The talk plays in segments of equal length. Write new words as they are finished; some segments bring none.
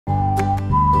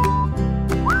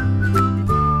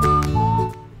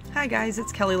Hi guys,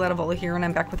 it's Kelly Latavola here, and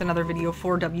I'm back with another video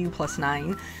for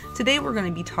W+9. Today we're going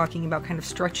to be talking about kind of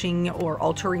stretching or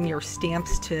altering your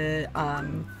stamps to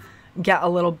get a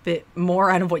little bit more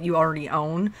out of what you already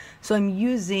own. So I'm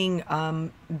using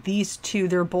these two.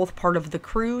 They're both part of the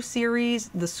Crew series,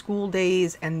 the School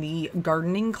Days and the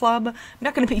Gardening Club. I'm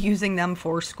not going to be using them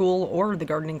for school or the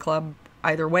Gardening Club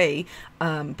either way,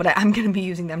 but I'm going to be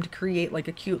using them to create like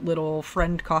a cute little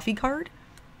friend coffee card.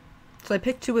 So I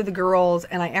picked two of the girls,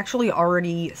 and I actually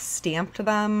already stamped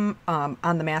them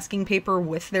on the masking paper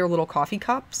with their little coffee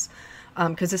cups,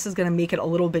 because this is going to make it a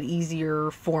little bit easier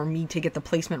for me to get the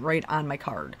placement right on my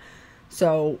card.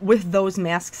 So with those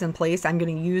masks in place, I'm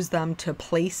going to use them to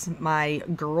place my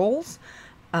girls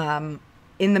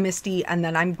in the MISTI, and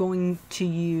then I'm going to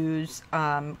use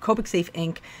Copic Safe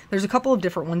ink. There's a couple of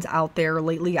different ones out there.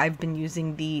 Lately I've been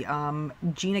using the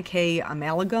Gina K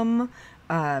Amalgam,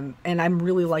 and I'm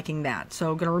really liking that.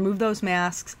 So I'm going to remove those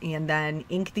masks and then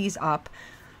ink these up.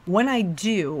 When I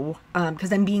do,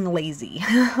 because I'm being lazy,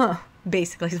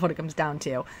 basically is what it comes down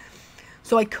to.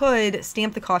 So I could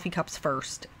stamp the coffee cups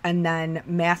first and then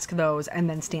mask those and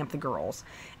then stamp the girls.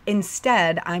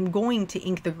 Instead, I'm going to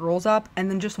ink the girls up and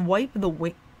then just wipe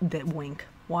wipe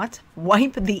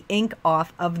the ink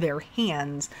off of their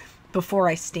hands before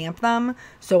I stamp them,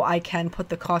 so I can put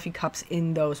the coffee cups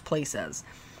in those places.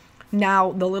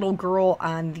 Now, the little girl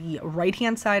on the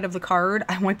right-hand side of the card,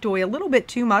 I wiped away a little bit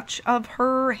too much of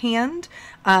her hand,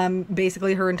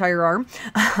 basically her entire arm.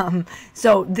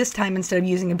 So this time, instead of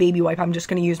using a baby wipe, I'm just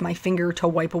going to use my finger to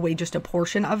wipe away just a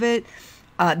portion of it.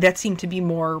 That seemed to be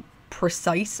more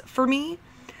precise for me.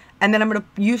 And then I'm going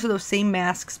to use those same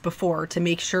masks before to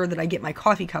make sure that I get my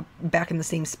coffee cup back in the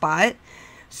same spot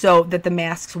so that the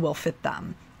masks will fit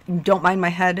them. Don't mind my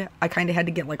head. I kind of had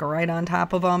to get like right on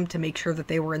top of them to make sure that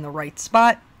they were in the right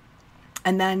spot.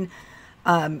 And then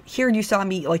here you saw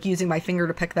me like using my finger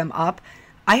to pick them up.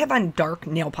 I have on dark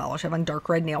nail polish. I have on dark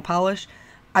red nail polish.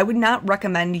 I would not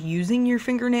recommend using your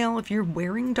fingernail if you're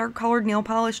wearing dark colored nail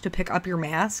polish to pick up your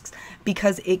masks,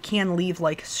 because it can leave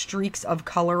like streaks of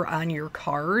color on your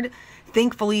card.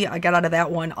 Thankfully, I got out of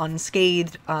that one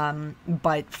unscathed,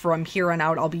 but from here on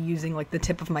out, I'll be using like the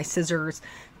tip of my scissors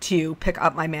to pick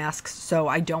up my masks so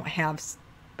I don't have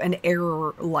an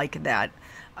error like that.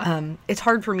 It's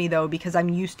hard for me though, because I'm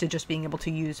used to just being able to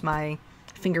use my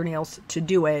fingernails to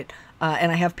do it,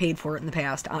 and I have paid for it in the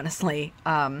past, honestly.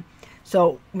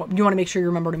 So you want to make sure you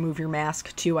remember to move your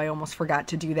mask too. I almost forgot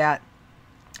to do that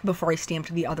before I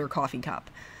stamped the other coffee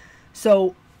cup.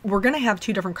 So we're going to have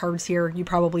two different cards here. You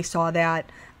probably saw that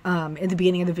in the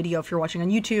beginning of the video if you're watching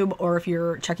on YouTube, or if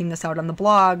you're checking this out on the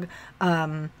blog.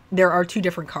 There are two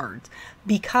different cards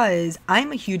because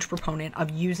I'm a huge proponent of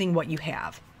using what you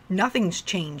have. Nothing's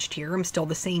changed here. I'm still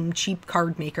the same cheap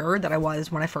card maker that I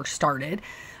was when I first started.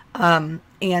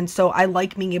 And so I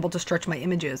like being able to stretch my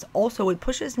images. Also, it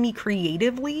pushes me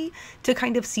creatively to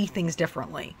kind of see things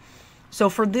differently. So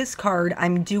for this card,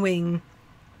 I'm doing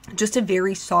just a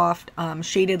very soft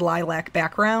shaded lilac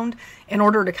background. In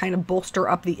order to kind of bolster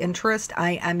up the interest,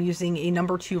 I am using a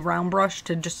number 2 round brush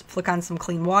to just flick on some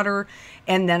clean water.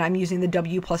 And then I'm using the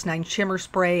W+9 shimmer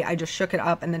spray. I just shook it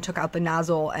up and then took out the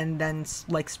nozzle and then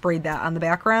like sprayed that on the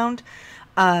background.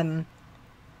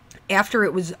 After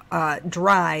it was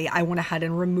dry, I went ahead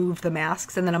and removed the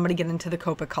masks, and then I'm going to get into the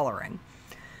Copic coloring.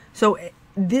 So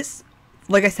this,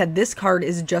 like I said, this card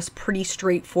is just pretty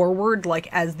straightforward,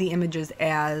 like as the images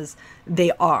as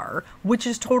they are, which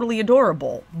is totally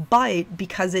adorable. But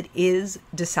because it is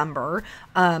December,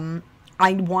 I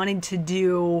wanted to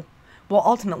do, well,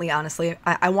 ultimately, honestly,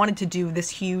 I wanted to do this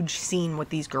huge scene with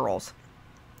these girls.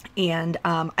 And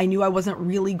I knew I wasn't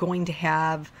really going to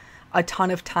have a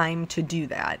ton of time to do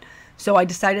that. So I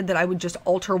decided that I would just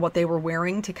alter what they were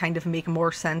wearing to kind of make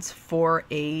more sense for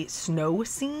a snow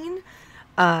scene.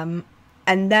 And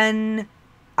then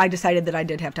I decided that I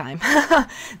did have time,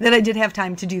 that I did have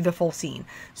time to do the full scene.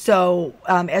 So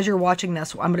as you're watching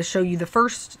this, I'm going to show you the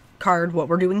first card, what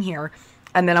we're doing here.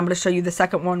 And then I'm going to show you the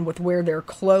second one with where their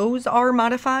clothes are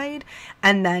modified.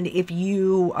 And then if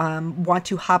you want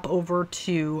to hop over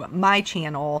to my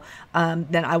channel,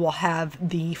 then I will have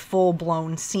the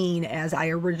full-blown scene as I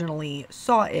originally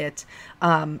saw it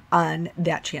on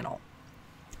that channel.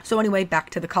 So anyway,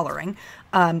 back to the coloring.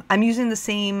 I'm using the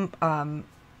same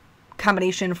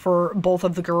combination for both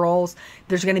of the girls.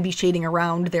 There's going to be shading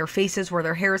around their faces where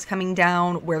their hair is coming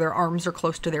down, where their arms are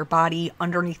close to their body,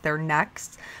 underneath their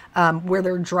necks, where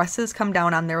their dresses come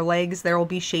down on their legs, there will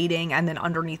be shading, and then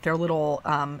underneath their little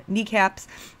kneecaps.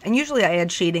 And usually I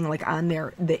add shading like on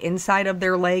the inside of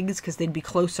their legs because they'd be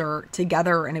closer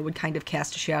together and it would kind of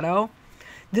cast a shadow.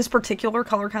 This particular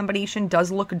color combination does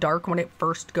look dark when it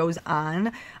first goes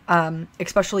on,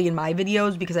 especially in my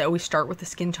videos, because I always start with the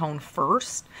skin tone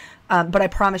first. But I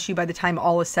promise you, by the time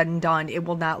all is said and done, it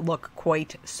will not look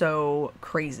quite so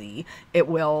crazy. It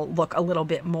will look a little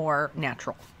bit more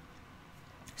natural.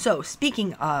 So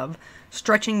speaking of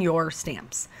stretching your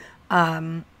stamps,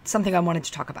 something I wanted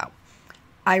to talk about.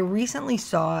 I recently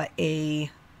saw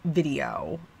a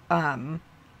video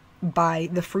by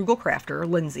the Frugal Crafter,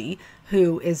 Lindsay,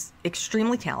 who is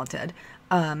extremely talented.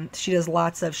 She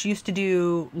used to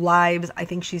do lives. I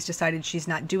think she's decided she's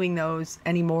not doing those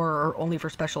anymore, or only for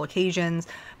special occasions,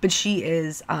 but she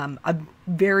is a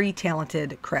very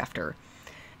talented crafter.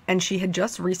 And she had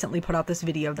just recently put out this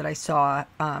video that I saw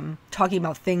talking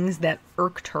about things that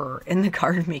irked her in the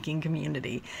card making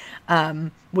community,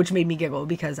 which made me giggle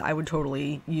because I would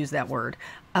totally use that word.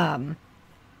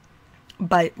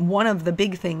 But one of the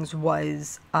big things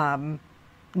was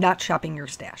not shopping your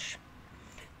stash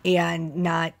and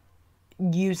not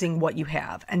using what you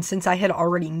have. And since I had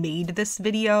already made this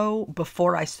video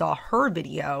before I saw her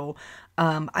video,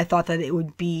 I thought that it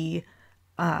would be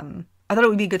a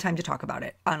good time to talk about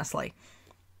it, honestly.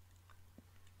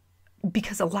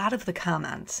 Because a lot of the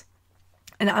comments,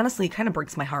 and honestly, it kind of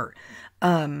breaks my heart.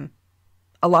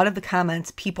 A lot of the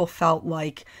comments, people felt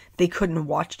like they couldn't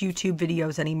watch YouTube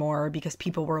videos anymore because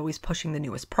people were always pushing the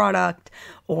newest product,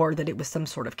 or that it was some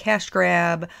sort of cash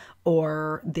grab,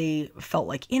 or they felt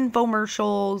like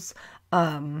infomercials.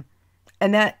 And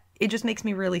that, it just makes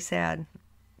me really sad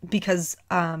because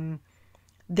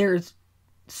there's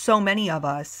so many of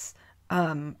us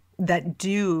that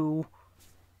do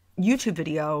YouTube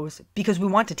videos because we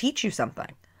want to teach you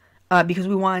something, because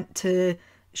we want to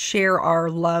share our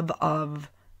love of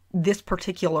this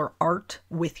particular art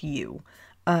with you.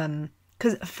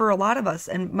 Because for a lot of us,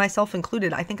 and myself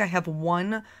included, I think I have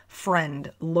one friend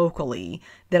locally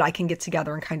that I can get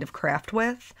together and kind of craft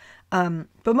with.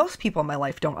 But most people in my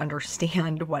life don't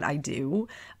understand what I do.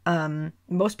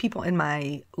 Most people in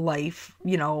my life,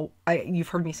 you've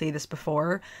heard me say this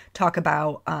before, talk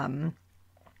about,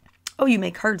 oh, you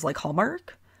make cards like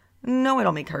Hallmark? No, I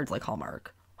don't make cards like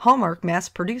Hallmark. Hallmark mass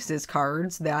produces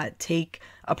cards that take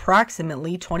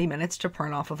approximately 20 minutes to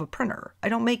print off of a printer. I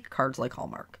don't make cards like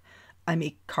Hallmark. I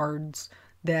make cards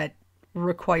that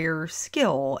require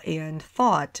skill and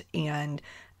thought and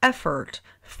effort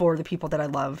for the people that I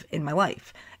love in my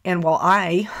life. And while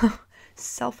I,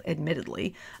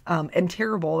 self-admittedly, am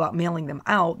terrible about mailing them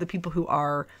out, the people who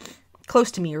are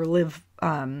close to me or live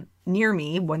near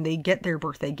me, when they get their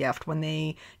birthday gift, when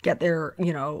they get their,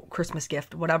 Christmas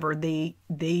gift, whatever, they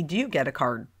do get a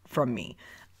card from me.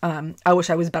 I wish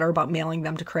I was better about mailing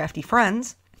them to crafty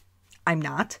friends. I'm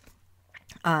not.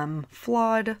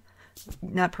 Flawed,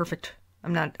 not perfect.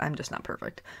 I'm just not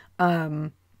perfect.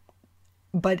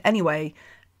 But anyway,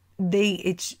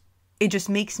 it just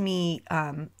makes me,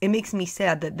 it makes me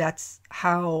sad that that's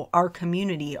how our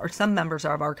community, or some members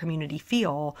of our community,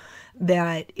 feel,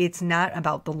 that it's not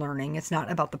about the learning. It's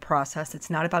not about the process. It's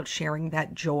not about sharing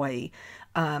that joy,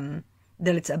 that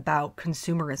it's about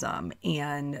consumerism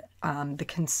and the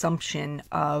consumption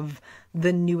of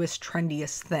the newest,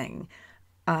 trendiest thing.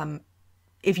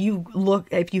 If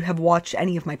you have watched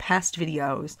any of my past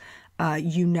videos,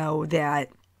 you know that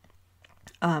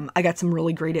I got some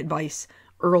really great advice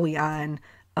early on.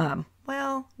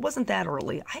 Well, wasn't that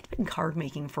early. I'd been card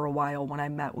making for a while when I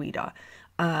met Ouida.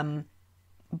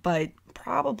 But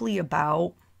probably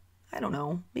about, I don't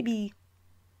know, maybe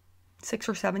 6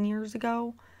 or 7 years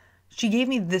ago, she gave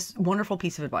me this wonderful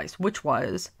piece of advice, which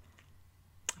was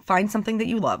find something that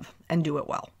you love and do it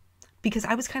well. Because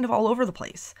I was kind of all over the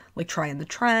place, like trying the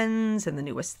trends and the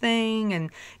newest thing.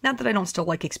 And not that I don't still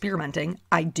like experimenting,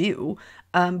 I do.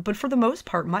 But for the most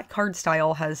part, my card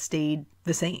style has stayed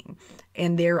the same.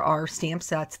 And there are stamp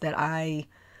sets that I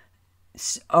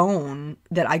own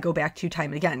that I go back to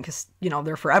time and again because,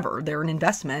 they're forever. They're an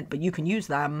investment, but you can use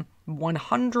them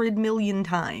 100 million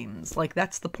times. Like,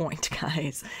 that's the point,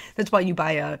 guys. That's why you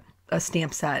buy a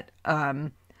stamp set,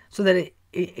 so that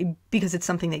because it's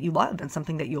something that you love and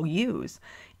something that you'll use.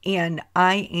 And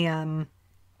I am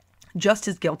just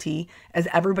as guilty as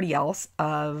everybody else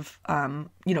of,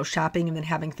 shopping and then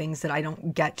having things that I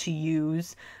don't get to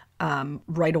use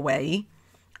right away.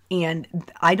 And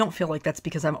I don't feel like that's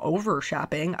because I'm over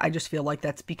shopping. I just feel like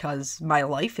that's because my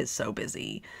life is so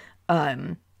busy.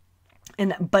 But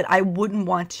I wouldn't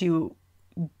want to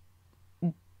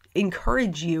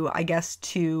encourage you, I guess,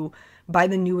 to buy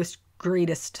the newest,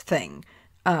 greatest thing.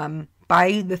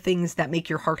 Buy the things that make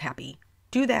your heart happy.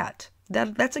 Do that.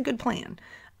 That's a good plan.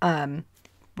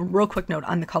 real quick note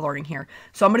on the coloring here.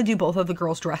 So I'm going to do both of the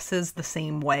girls' dresses the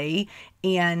same way.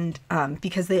 And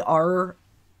because they are,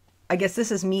 I guess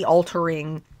this is me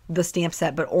altering the stamp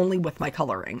set, but only with my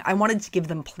coloring. I wanted to give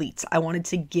them pleats. I wanted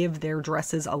to give their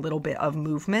dresses a little bit of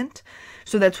movement.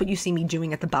 So that's what you see me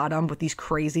doing at the bottom with these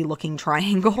crazy looking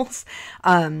triangles.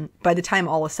 By the time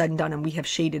all is said and done and we have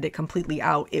shaded it completely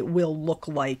out, it will look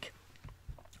like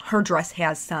her dress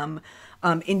has some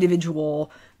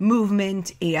individual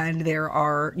movement, and there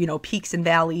are, you know, peaks and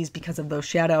valleys because of those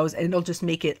shadows, and it'll just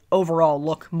make it overall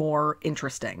look more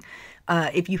interesting.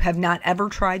 If you have not ever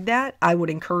tried that, I would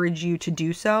encourage you to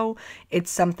do so. It's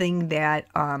something that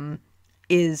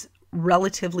is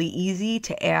relatively easy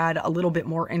to add a little bit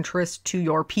more interest to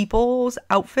your people's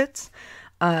outfits.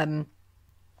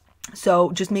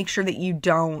 So just make sure that you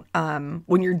don't,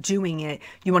 when you're doing it,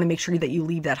 you want to make sure that you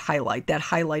leave that highlight. That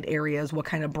highlight area is what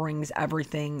kind of brings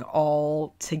everything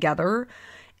all together.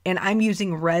 And I'm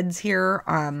using reds here,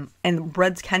 and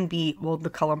reds can be, well, the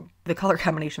color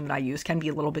combination that I use can be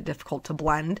a little bit difficult to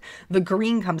blend. The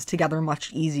green comes together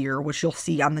much easier, which you'll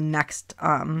see on the next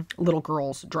little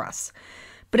girl's dress.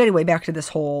 But anyway, back to this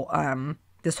whole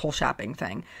shopping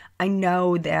thing. I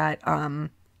know that,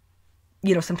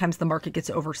 you know, sometimes the market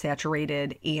gets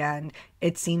oversaturated and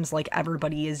it seems like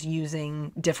everybody is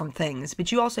using different things.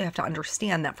 But you also have to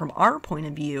understand that from our point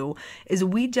of view is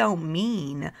we don't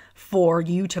mean for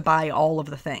you to buy all of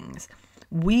the things.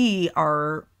 We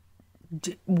as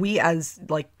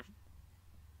like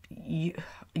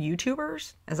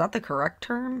YouTubers, is that the correct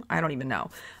term? I don't even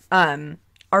know.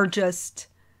 Are just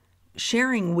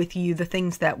sharing with you the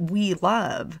things that we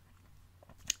love.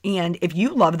 And if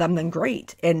you love them, then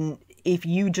great. And if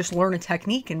you just learn a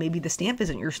technique and maybe the stamp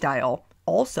isn't your style,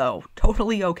 also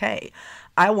totally okay.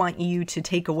 I want you to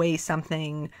take away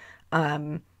something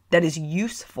that is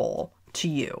useful to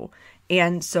you.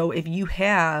 And so if you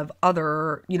have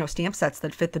other, you know, stamp sets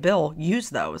that fit the bill, use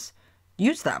those.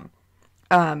 Use them.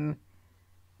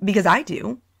 Because I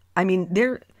do. I mean,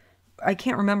 I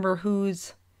can't remember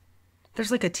there's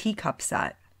like a teacup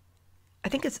set. I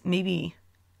think it's maybe...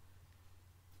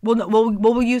 Well, no,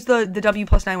 we'll use the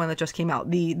W+9 one that just came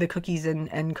out, the cookies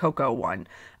and cocoa one.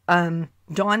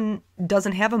 Dawn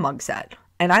doesn't have a mug set,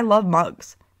 and I love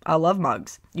mugs. I love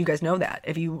mugs. You guys know that.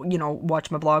 If you know, watch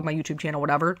my blog, my YouTube channel,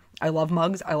 whatever, I love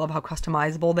mugs. I love how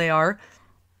customizable they are.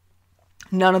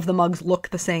 None of the mugs look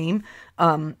the same.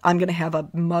 I'm going to have a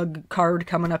mug card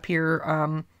coming up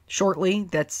here shortly.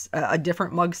 That's a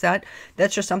different mug set.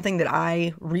 That's just something that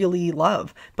I really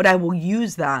love, but I will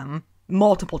use them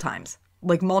multiple times.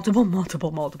 Like multiple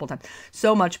times.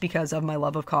 So much because of my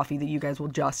love of coffee that you guys will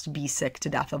just be sick to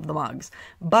death of the mugs.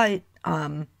 But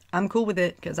I'm cool with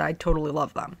it because I totally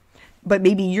love them. But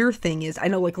maybe your thing is, I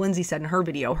know like Lindsay said in her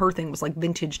video, her thing was like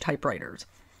vintage typewriters.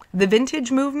 The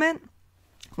vintage movement,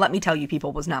 let me tell you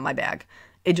people, was not my bag.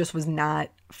 It just was not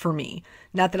for me.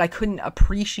 Not that I couldn't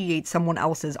appreciate someone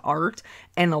else's art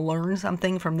and learn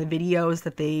something from the videos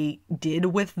that they did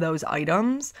with those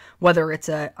items, whether it's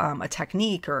a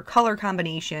technique or a color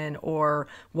combination or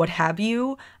what have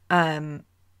you.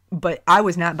 But I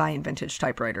was not buying vintage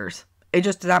typewriters. It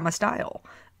just is not my style.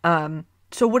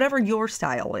 So whatever your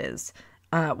style is,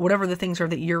 whatever the things are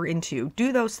that you're into,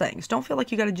 do those things. Don't feel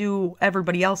like you got to do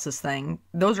everybody else's thing.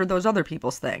 Those are those other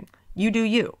people's thing. You do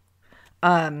you.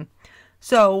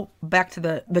 So back to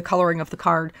the coloring of the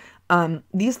card,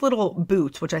 these little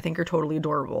boots, which I think are totally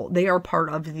adorable, they are part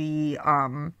of the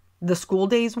school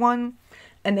days one,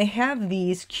 and they have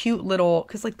these cute little,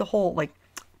 cause like the whole, like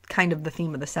kind of the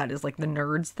theme of the set is like the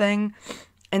nerds thing.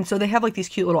 And so they have like these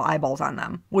cute little eyeballs on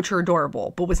them, which are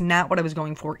adorable, but was not what I was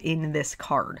going for in this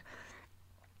card.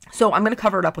 So I'm going to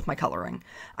cover it up with my coloring.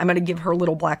 I'm going to give her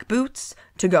little black boots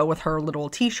to go with her little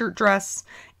t-shirt dress.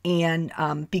 And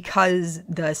because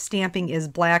the stamping is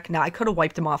black, now I could have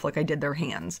wiped them off like I did their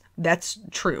hands. That's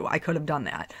true. I could have done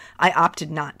that. I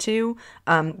opted not to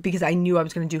because I knew I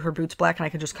was going to do her boots black and I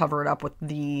could just cover it up with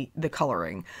the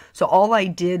coloring. So all I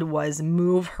did was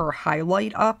move her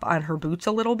highlight up on her boots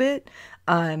a little bit.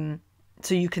 So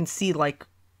you can see like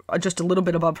just a little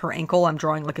bit above her ankle, I'm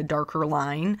drawing like a darker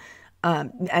line.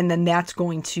 And then that's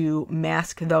going to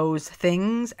mask those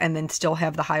things and then still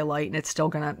have the highlight and it's still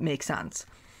going to make sense.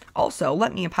 Also,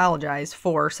 let me apologize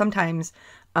for sometimes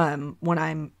when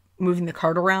I'm moving the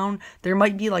card around, there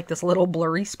might be like this little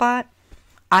blurry spot.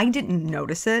 I didn't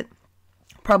notice it,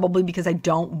 probably because I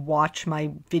don't watch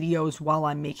my videos while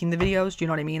I'm making the videos. Do you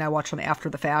know what I mean? I watch them after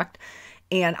the fact.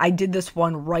 And I did this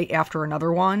one right after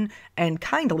another one. And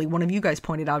kindly, one of you guys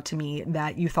pointed out to me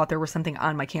that you thought there was something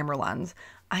on my camera lens.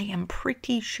 I am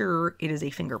pretty sure it is a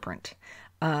fingerprint.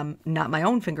 Not my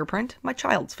own fingerprint, my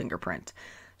child's fingerprint.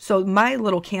 So my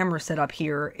little camera setup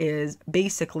here is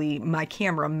basically my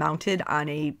camera mounted on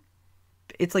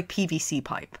it's like PVC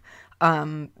pipe.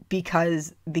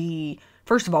 Because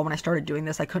first of all, when I started doing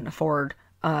this, I couldn't afford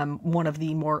one of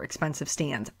the more expensive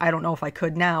stands. I don't know if I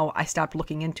could now. I stopped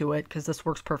looking into it because this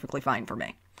works perfectly fine for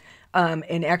me.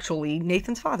 And actually,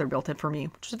 Nathan's father built it for me,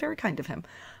 which was very kind of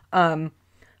him.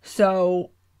 So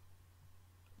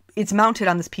it's mounted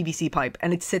on this PVC pipe,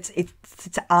 and it sits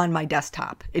on my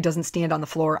desktop. It doesn't stand on the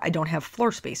floor. I don't have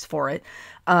floor space for it.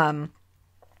 I'm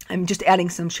just adding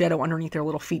some shadow underneath their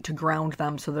little feet to ground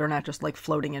them so they're not just like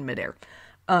floating in midair.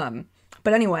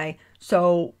 But anyway,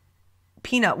 so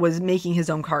Peanut was making his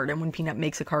own card, and when Peanut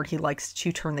makes a card, he likes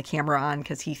to turn the camera on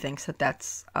because he thinks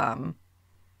that's,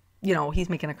 he's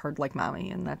making a card like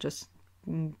mommy, and that just,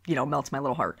 melts my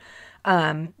little heart.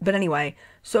 But anyway,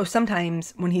 so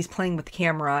sometimes when he's playing with the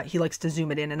camera, he likes to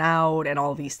zoom it in and out and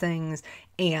all these things,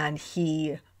 and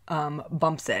he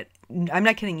bumps it. I'm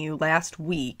not kidding you. Last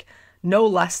week, no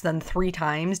less than 3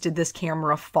 times did this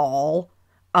camera fall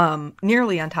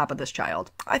nearly on top of this child.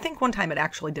 I think one time it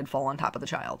actually did fall on top of the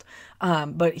child,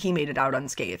 but he made it out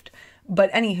unscathed.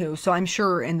 But anywho, so I'm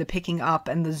sure in the picking up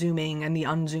and the zooming and the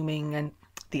unzooming and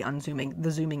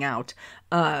the zooming out,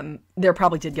 there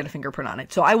probably did get a fingerprint on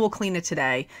it. So I will clean it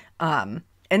today. And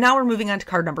now we're moving on to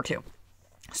card number 2.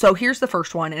 So here's the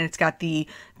first one, and it's got the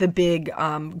big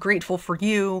grateful for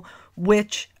you,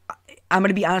 which I'm going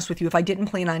to be honest with you, if I didn't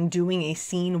plan on doing a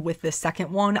scene with the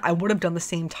second one, I would have done the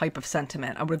same type of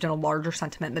sentiment. I would have done a larger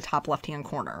sentiment in the top left-hand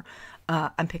corner.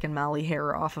 I'm picking Molly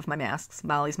hair off of my masks.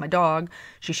 Molly's my dog.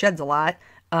 She sheds a lot.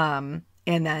 And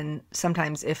then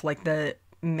sometimes if like the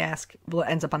mask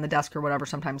ends up on the desk or whatever,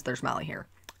 sometimes there's Molly hair.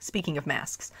 Speaking of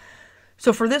masks.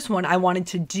 So for this one, I wanted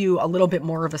to do a little bit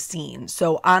more of a scene.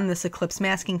 So on this Eclipse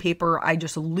masking paper, I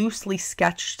just loosely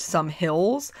sketched some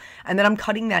hills, and then I'm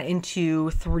cutting that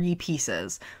into 3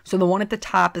 pieces. So the one at the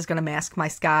top is going to mask my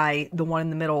sky. The one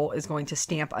in the middle is going to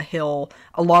stamp a hill,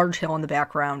 a large hill in the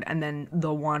background, and then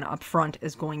the one up front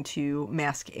is going to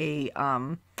mask a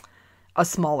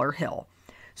smaller hill.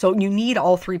 So you need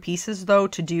all 3 pieces though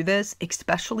to do this,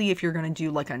 especially if you're going to do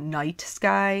like a night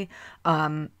sky.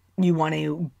 You want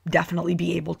to definitely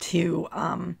be able to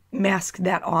mask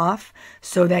that off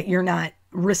so that you're not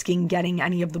risking getting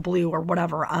any of the blue or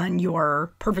whatever on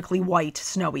your perfectly white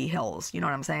snowy hills. You know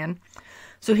what I'm saying?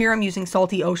 So here I'm using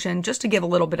Salty Ocean just to give a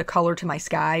little bit of color to my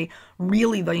sky.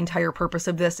 Really, the entire purpose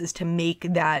of this is to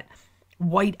make that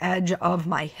white edge of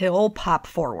my hill pop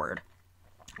forward.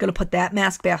 Going to put that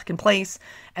mask back in place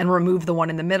and remove the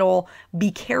one in the middle. Be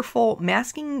careful.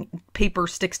 Masking paper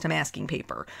sticks to masking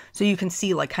paper. So you can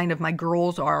see like kind of my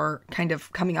girls are kind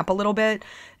of coming up a little bit.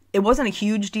 It wasn't a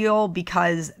huge deal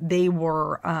because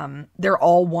they're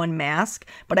all one mask,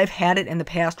 but I've had it in the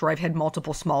past where I've had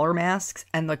multiple smaller masks,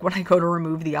 and like when I go to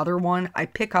remove the other one, I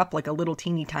pick up like a little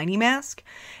teeny tiny mask,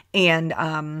 and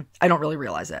I don't really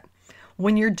realize it.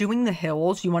 When you're doing the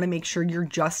hills, you want to make sure you're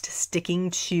just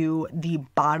sticking to the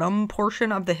bottom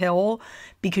portion of the hill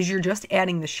because you're just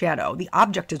adding the shadow. The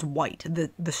object is white.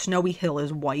 The snowy hill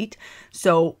is white.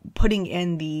 So putting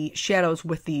in the shadows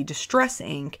with the Distress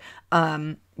ink,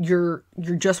 you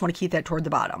just want to keep that toward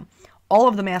the bottom. All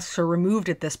of the masks are removed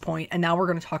at this point, and now we're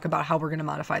going to talk about how we're going to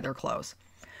modify their clothes.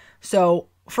 So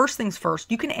first things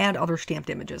first, you can add other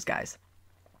stamped images, guys.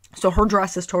 So her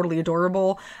dress is totally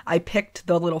adorable. I picked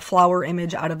the little flower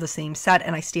image out of the same set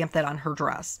and I stamped that on her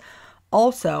dress.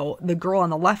 Also, the girl on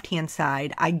the left-hand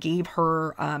side, I gave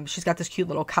her, she's got this cute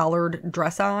little collared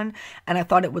dress on, and I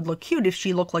thought it would look cute if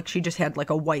she looked like she just had like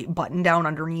a white button down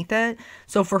underneath it.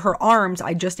 So for her arms,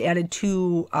 I just added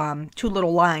two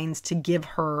little lines to give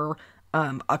her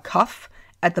a cuff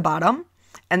at the bottom.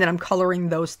 And then I'm coloring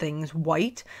those things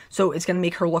white. So it's going to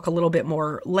make her look a little bit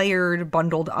more layered,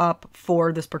 bundled up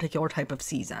for this particular type of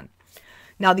season.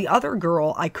 Now the other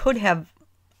girl, I could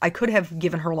have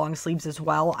given her long sleeves as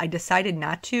well. I decided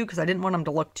not to because I didn't want them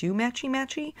to look too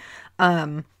matchy.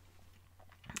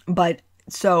 But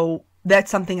so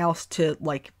that's something else to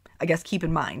like, I guess, keep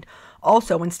in mind.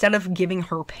 Also, instead of giving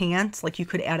her pants, like you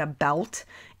could add a belt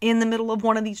in the middle of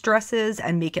one of these dresses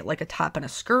and make it like a top and a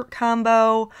skirt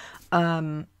combo.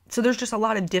 So there's just a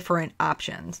lot of different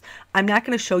options. I'm not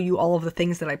going to show you all of the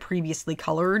things that I previously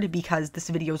colored because this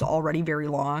video is already very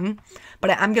long,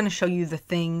 but I'm going to show you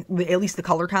at least the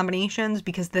color combinations,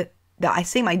 because the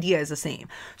same idea is the same.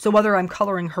 So whether I'm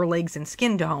coloring her legs in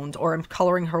skin tones or I'm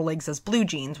coloring her legs as blue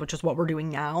jeans, which is what we're doing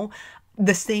now,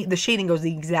 the shading goes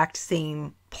the exact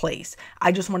same place.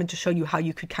 I just wanted to show you how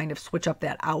you could kind of switch up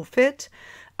that outfit.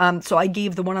 So I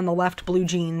gave the one on the left blue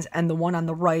jeans and the one on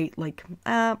the right like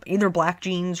either black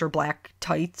jeans or black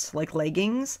tights, like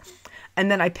leggings. And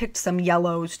then I picked some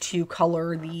yellows to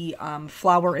color the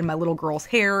flower in my little girl's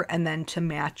hair, and then to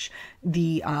match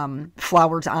the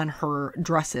flowers on her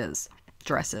dresses.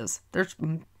 There's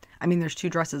 2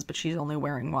 dresses, but she's only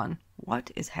wearing one.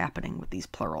 What is happening with these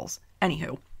plurals?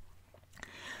 Anywho.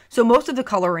 So most of the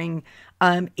coloring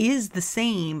is the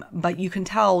same, but you can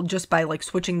tell just by like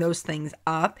switching those things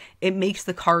up, it makes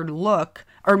the card look,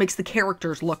 or makes the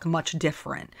characters look much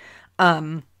different.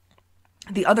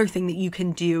 The other thing that you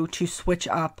can do to switch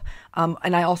up,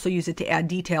 and I also use it to add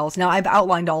details. Now, I've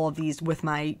outlined all of these with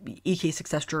my EK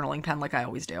Success journaling pen like I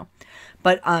always do.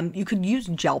 But you could use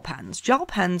gel pens. Gel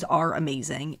pens are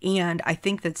amazing, and I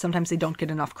think that sometimes they don't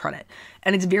get enough credit.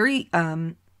 And it's very,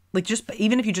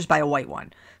 even if you just buy a white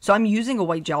one. So I'm using a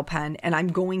white gel pen, and I'm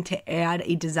going to add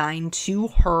a design to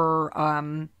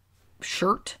her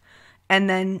shirt, and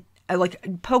then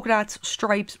like polka dots,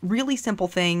 stripes, really simple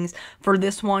things. For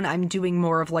this one, I'm doing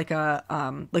more of like a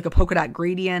polka dot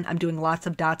gradient. I'm doing lots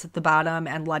of dots at the bottom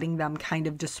and letting them kind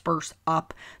of disperse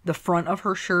up the front of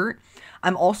her shirt.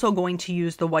 I'm also going to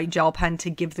use the white gel pen to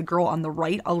give the girl on the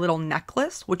right a little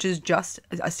necklace, which is just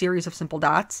a series of simple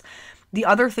dots. The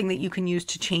other thing that you can use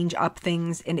to change up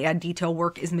things and add detail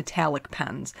work is metallic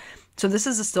pens. So this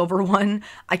is a silver one.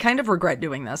 I kind of regret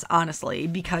doing this, honestly,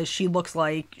 because she looks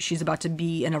like she's about to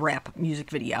be in a rap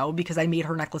music video because I made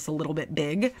her necklace a little bit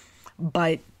big,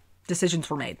 but decisions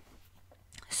were made.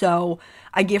 So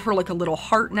I gave her like a little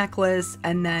heart necklace,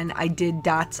 and then I did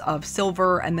dots of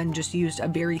silver, and then just used a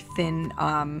very thin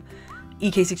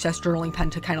EK Success journaling pen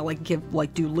to kind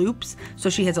of do loops. So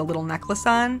she has a little necklace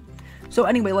on. So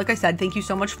anyway, like I said, thank you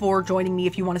so much for joining me.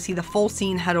 If you want to see the full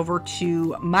scene, head over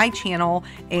to my channel,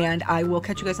 and I will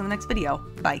catch you guys in the next video.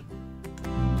 Bye.